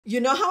You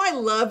know how I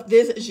love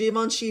this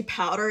Givenchy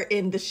powder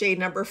in the shade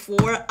number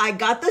 4? I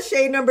got the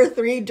shade number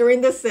 3 during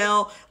the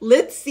sale.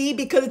 Let's see,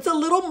 because it's a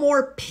little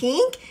more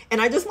pink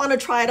and I just want to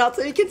try it out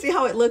so you can see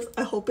how it looks.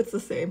 I hope it's the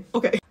same.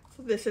 Okay,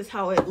 so this is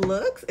how it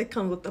looks. It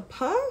comes with the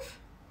puff.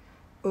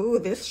 Oh,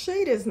 this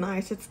shade is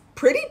nice. It's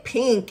pretty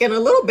pink and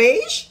a little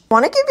beige. I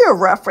want to give you a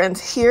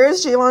reference.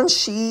 Here's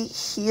Givenchy,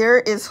 here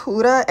is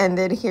Huda, and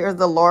then here's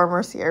the Laura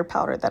Mercier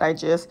powder that I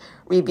just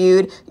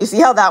reviewed. You see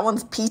how that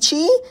one's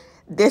peachy?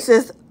 This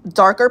is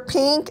darker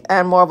pink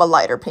and more of a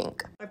lighter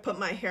pink. I put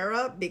my hair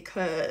up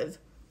because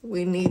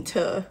we need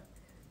to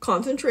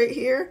concentrate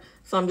here.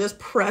 So I'm just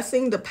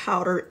pressing the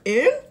powder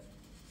in.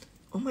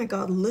 Oh my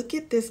God, look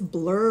at this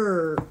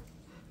blur.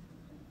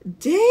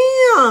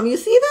 Damn, you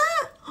see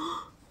that?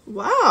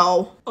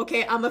 Wow.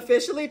 Okay, I'm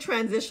officially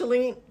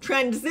transitioning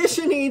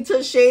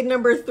to shade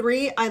number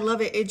 3. I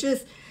love it.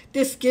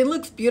 This skin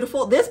looks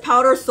beautiful. This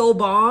powder is so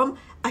bomb.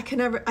 I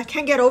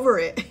can't get over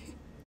it.